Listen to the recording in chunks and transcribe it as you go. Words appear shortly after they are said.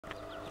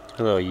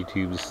Hello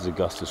YouTube, this is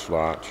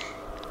AugustusLarch,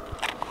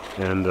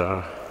 and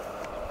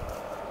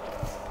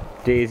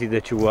Daisy the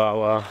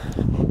Chihuahua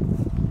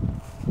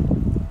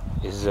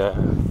is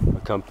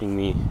accompanying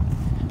me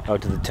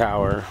out to the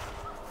tower,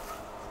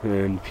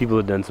 and people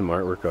have done some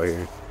artwork out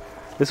here.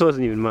 This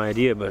wasn't even my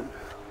idea, but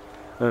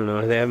I don't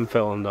know, they haven't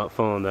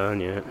fallen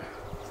down yet.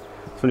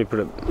 Somebody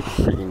put a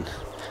freaking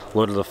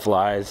load of the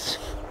flies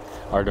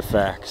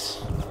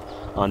artifacts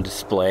on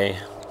display.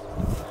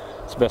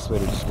 It's the best way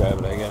to describe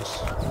it, I guess.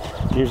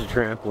 Here's a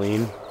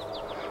trampoline,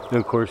 and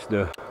of course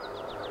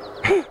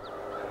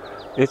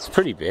it's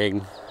pretty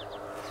big.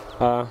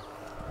 Yeah.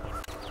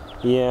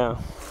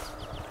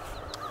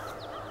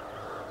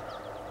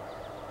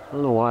 I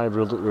don't know why I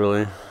built it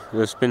really.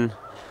 There's been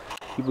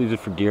people use it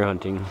for deer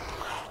hunting.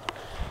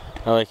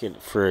 I like it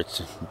for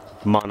its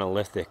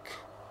monolithic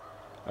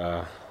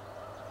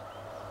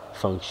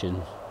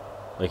function.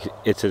 Like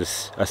it's an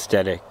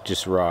aesthetic,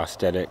 just raw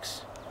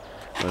aesthetics.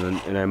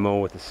 And I mow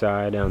with the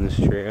side down this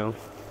trail.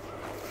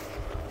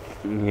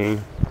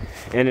 And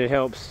it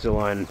helps to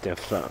line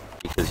stuff up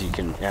because you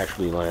can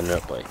actually line it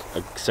up like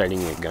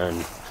sighting a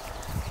gun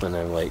when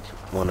I like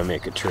want to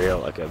make a trail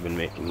like I've been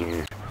making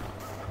here.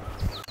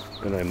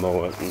 And I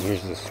mow it, and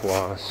here's the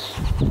swaths.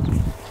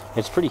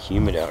 It's pretty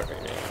humid out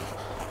right now,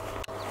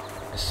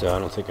 so I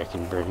don't think I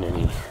can burn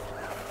any.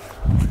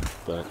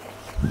 But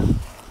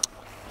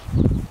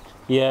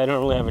yeah, I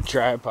don't really have a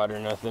tripod or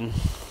nothing.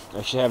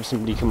 I should have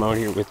somebody come out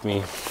here with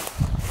me.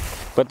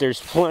 But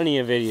there's plenty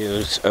of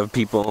videos of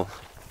people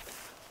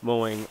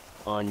mowing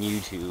on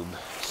YouTube,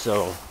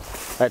 so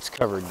that's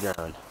covered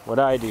ground. What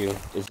I do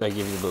is I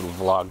give you a little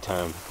vlog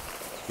time,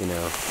 you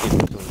know, in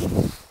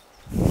between.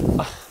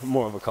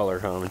 More of a color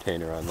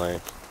commentator on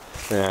life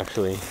than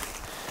actually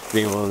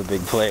being one of the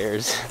big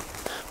players.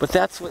 But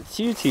that's what's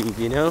YouTube,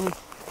 you know?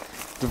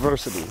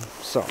 Diversity.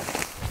 So,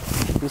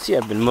 you can see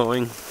I've been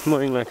mowing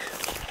like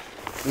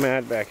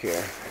mad back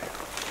here.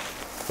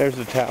 There's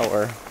the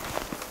tower.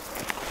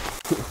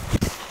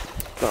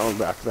 Going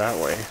back that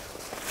way.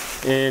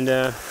 And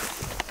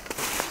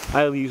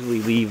I'll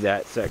usually leave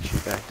that section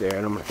back there,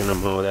 and I'm not gonna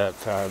mow that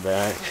far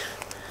back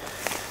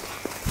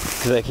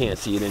because I can't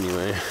see it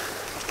anyway.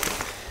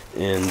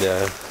 And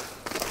yeah,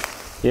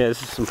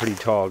 this is some pretty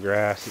tall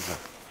grass.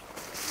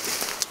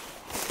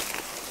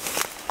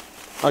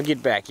 I'll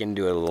get back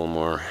into it a little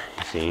more,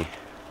 you see,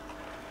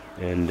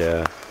 and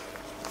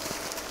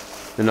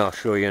then I'll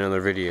show you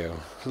another video.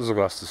 This is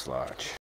AugustusLarch.